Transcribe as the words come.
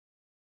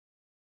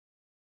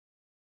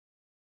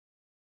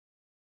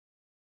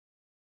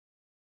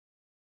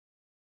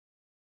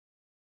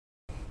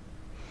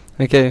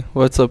Okay,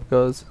 what's up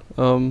guys?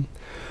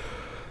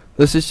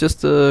 This is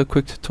just a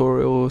quick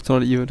tutorial. It's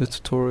not even a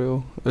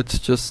tutorial, it's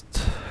just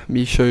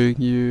me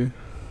showing you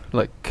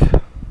like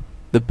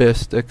the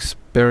best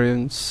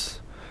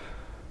experience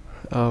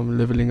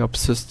leveling up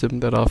system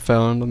that I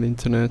found on the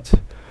internet.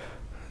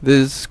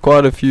 There's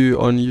quite a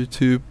few on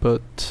YouTube,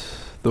 but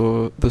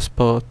this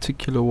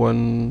particular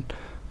one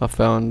I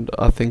found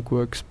I think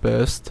works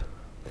best,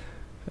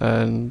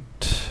 and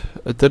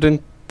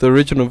the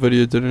original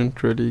video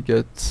didn't really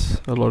get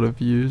a lot of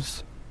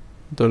views.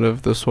 Don't know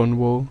if this one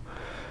will,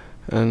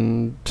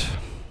 and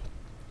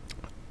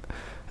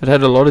it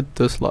had a lot of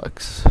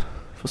dislikes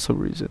for some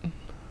reason.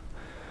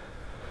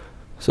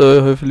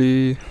 So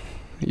hopefully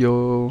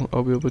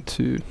I'll be able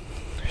to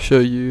show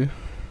you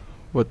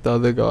what the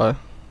other guy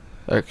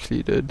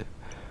actually did,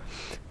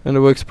 and it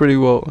works pretty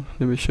well.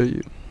 Let me show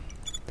you.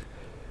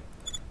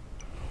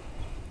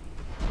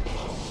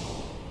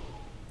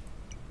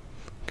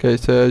 Okay,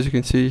 so as you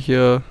can see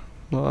here,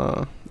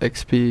 my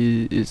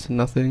XP is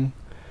nothing.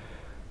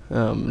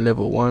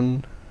 Level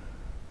 1.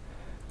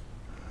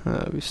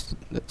 Let's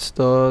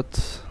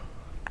start.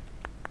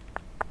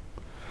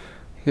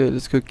 Okay,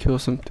 let's go kill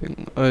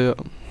something. Oh yeah,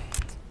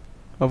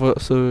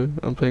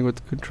 I'm playing with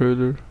the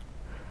controller.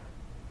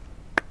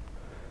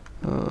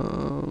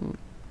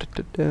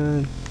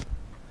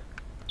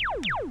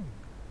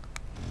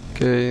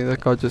 Okay,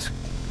 that guy just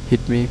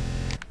hit me.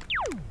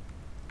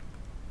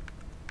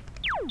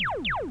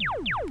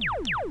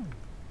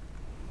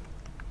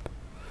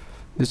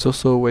 There's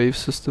also a wave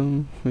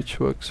system which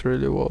works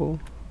really well.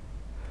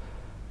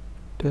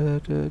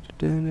 Okay,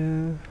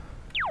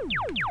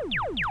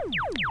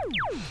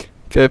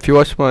 if you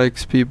watch my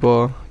XP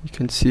bar, you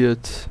can see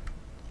it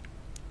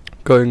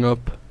going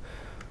up.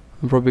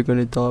 I'm probably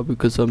gonna die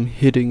because I'm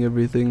hitting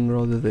everything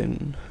rather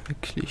than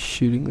actually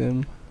shooting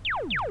them.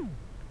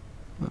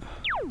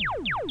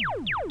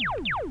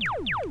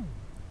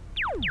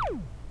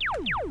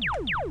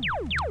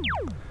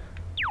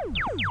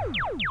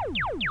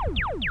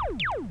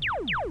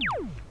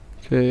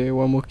 Okay,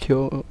 one more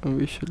kill and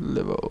we should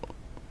level.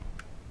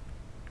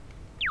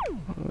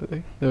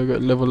 There we go,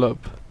 level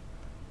up.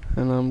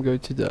 And I'm going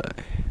to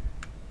die.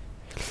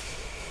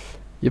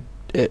 Yep,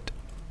 dead.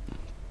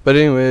 But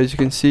anyway, as you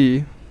can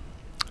see,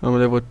 I'm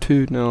level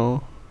 2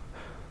 now.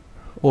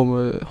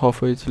 Almost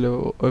halfway to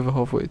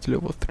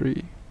level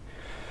 3.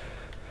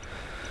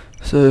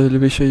 So let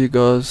me show you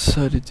guys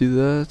how to do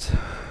that.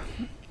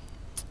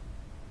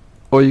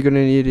 All you're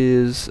gonna need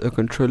is a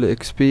controller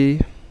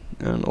XP,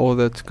 and all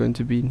that's going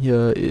to be in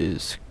here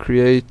is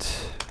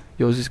create.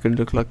 Yours is going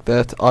to look like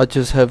that. I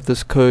just have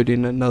this code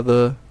in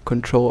another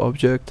control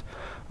object.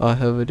 I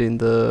have it in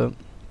the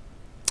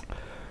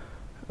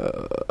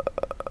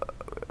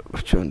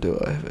which one do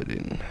I have it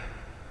in?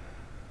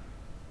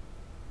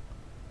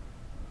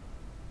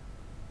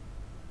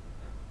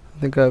 I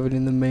think I have it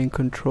in the main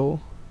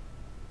control.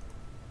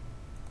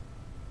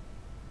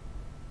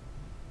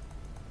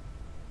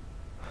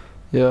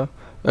 Yeah,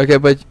 okay,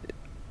 but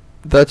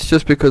that's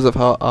just because of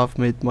how I've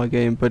made my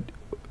game. But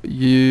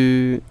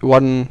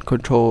one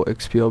control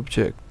XP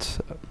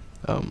object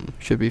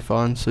should be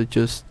fine. So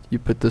just you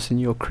put this in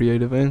your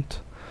create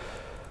event.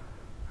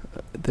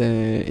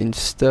 Then in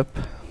step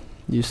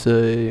you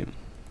say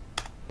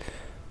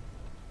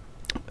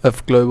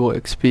if global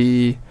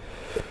XP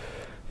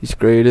is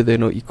greater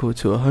than or equal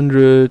to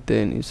 100,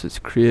 then it says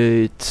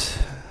create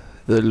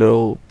the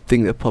little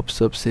thing that pops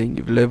up saying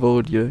you've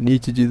leveled. You don't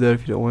need to do that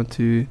if you don't want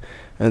to,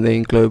 and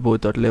then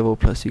global.level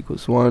plus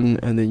equals 1,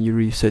 and then you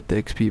reset the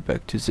XP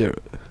back to 0.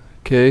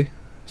 Okay,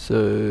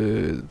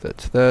 so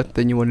that's that.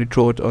 Then you want to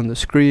draw it on the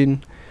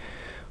screen.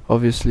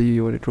 Obviously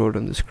you want to draw it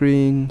on the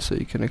screen so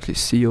you can actually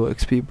see your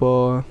XP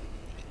bar.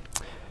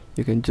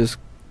 You can just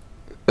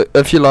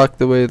if you like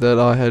the way that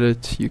I had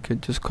it, you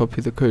can just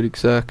copy the code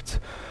exact,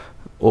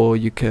 or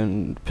you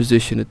can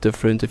position it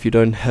different. If you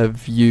don't have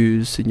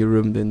views in your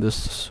room, then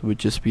this would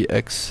just be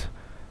X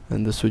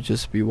and this would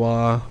just be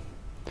Y,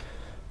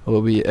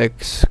 or be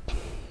X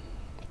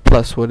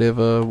plus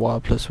whatever, Y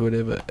plus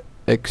whatever,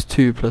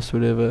 X2 plus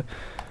whatever,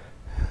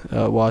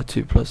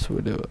 Y2 plus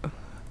whatever.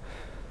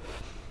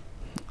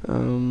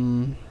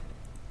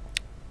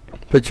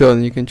 But yeah,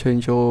 you can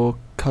change your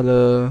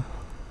color,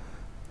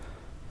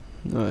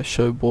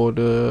 show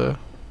border,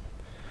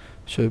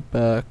 show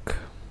back.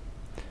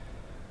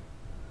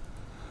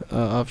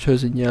 I've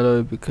chosen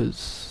yellow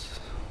because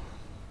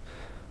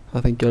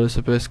I think yellow is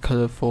the best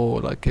color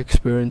for like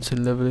experience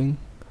in leveling.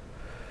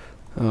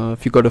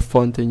 If you got a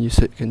font, then you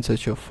can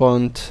set your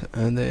font,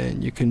 and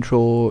then you can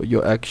draw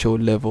your actual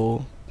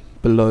level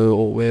below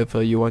or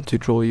wherever you want to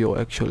draw your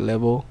actual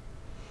level.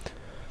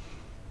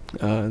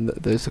 And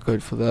there's the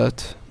code for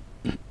that.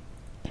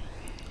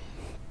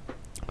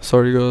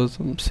 Sorry guys,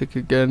 I'm sick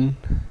again.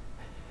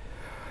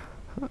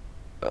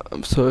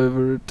 I'm so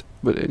over it.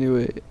 But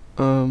anyway,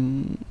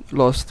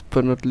 last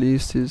but not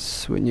least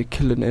is when you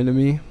kill an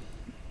enemy.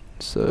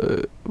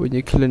 So when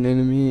you kill an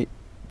enemy,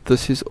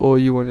 this is all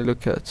you want to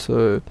look at.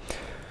 So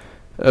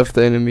if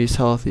the enemy's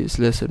health is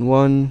less than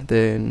 1,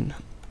 then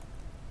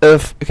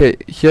if okay,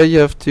 here you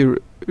have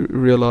to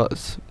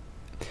realize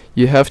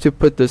you have to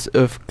put this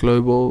if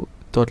global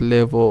dot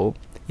level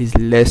is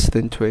less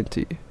than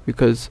 20,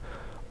 because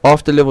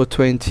after level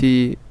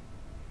 20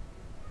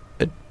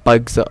 it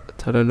bugs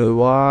out. I don't know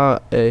why,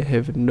 I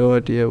have no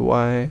idea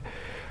why.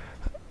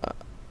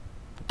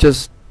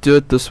 Just do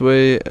it this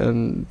way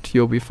and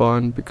you'll be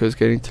fine, because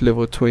getting to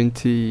level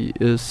 20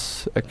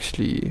 is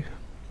actually,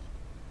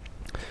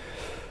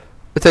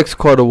 it takes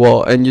quite a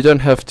while, and you don't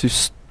have to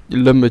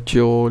limit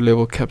your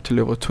level cap to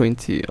level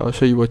 20. I'll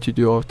show you what you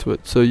do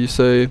afterwards. So you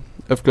say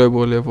if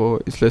global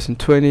level is less than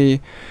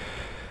 20,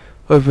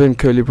 open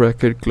curly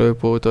bracket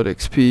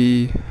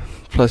global.xp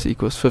plus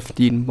equals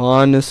 15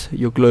 minus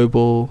your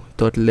global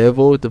dot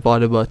level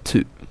divided by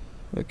 2.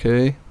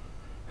 Okay,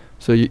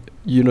 so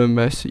you know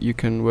maths, you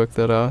can work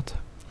that out.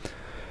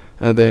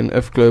 And then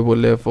if global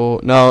level,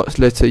 now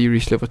let's say you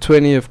reach level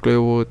 20, if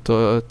global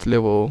dot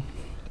level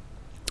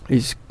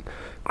is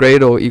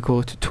greater or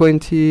equal to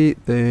 20,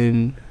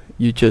 then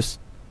you just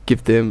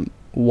give them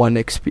 1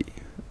 XP.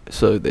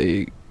 So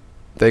they're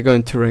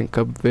going to rank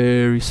up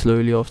very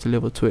slowly after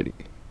level 20,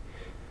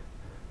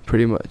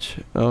 pretty much.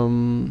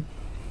 And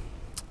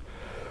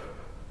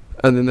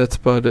then that's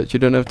about it. You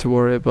don't have to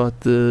worry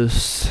about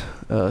this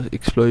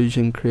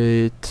explosion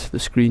crate, the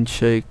screen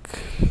shake,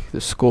 the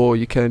score.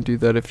 You can do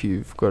that if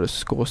you've got a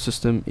score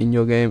system in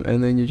your game,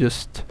 and then you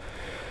just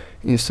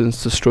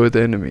instance destroy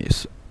the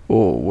enemies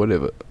or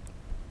whatever.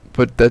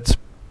 But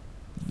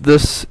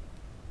this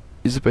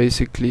is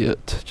basically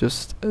it,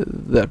 just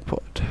that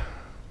part.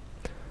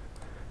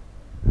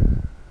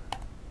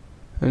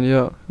 And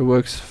yeah, it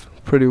works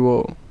pretty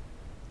well.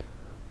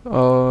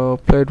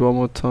 I'll play it one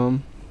more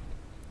time.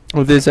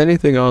 If there's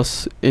anything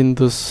else in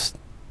this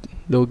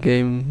little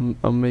game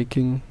I'm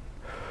making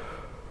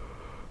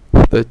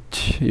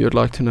that you'd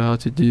like to know how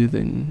to do,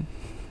 then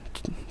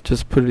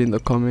just put it in the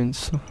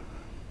comments.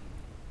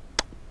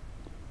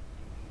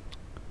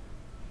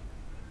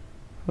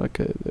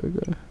 Okay, there we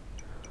go.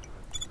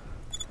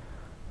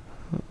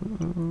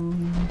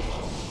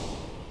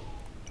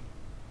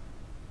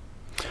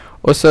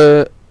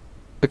 Also,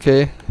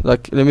 okay,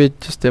 like, let me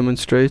just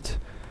demonstrate.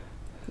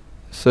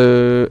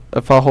 So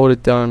if I hold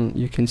it down,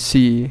 you can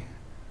see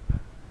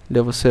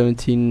level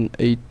 17,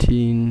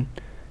 18,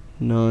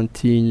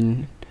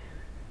 19.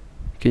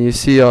 Can you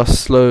see how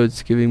slow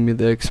it's giving me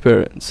the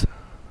experience?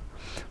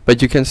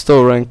 But you can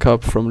still rank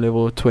up from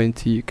level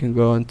 20. You can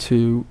go on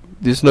to,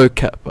 there's no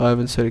cap, I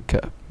haven't set a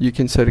cap. You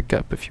can set a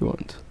cap if you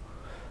want.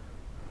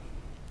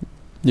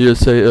 You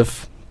just say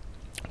if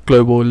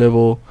global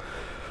level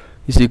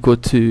is equal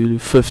to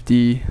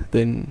 50,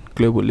 then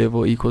global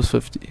level equals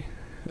 50,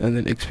 and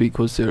then XP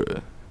equals 0,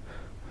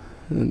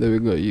 and there we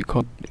go. You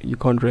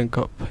can't rank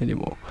up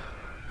anymore.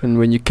 And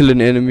when you kill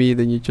an enemy,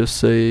 then you just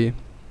say,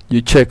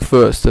 you check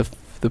first if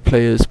the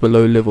player is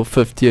below level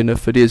 50, and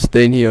if it is,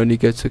 then he only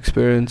gets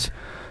experience.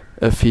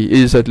 If he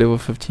is at level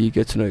 50, he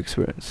gets no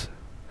experience.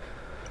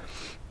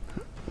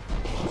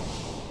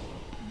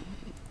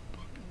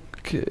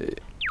 Okay,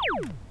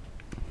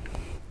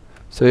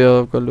 so yeah,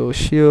 I've got a little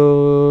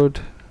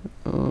shield,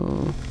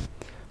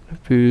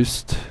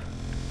 boost,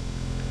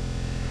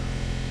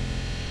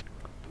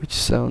 which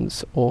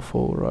sounds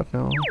awful right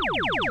now.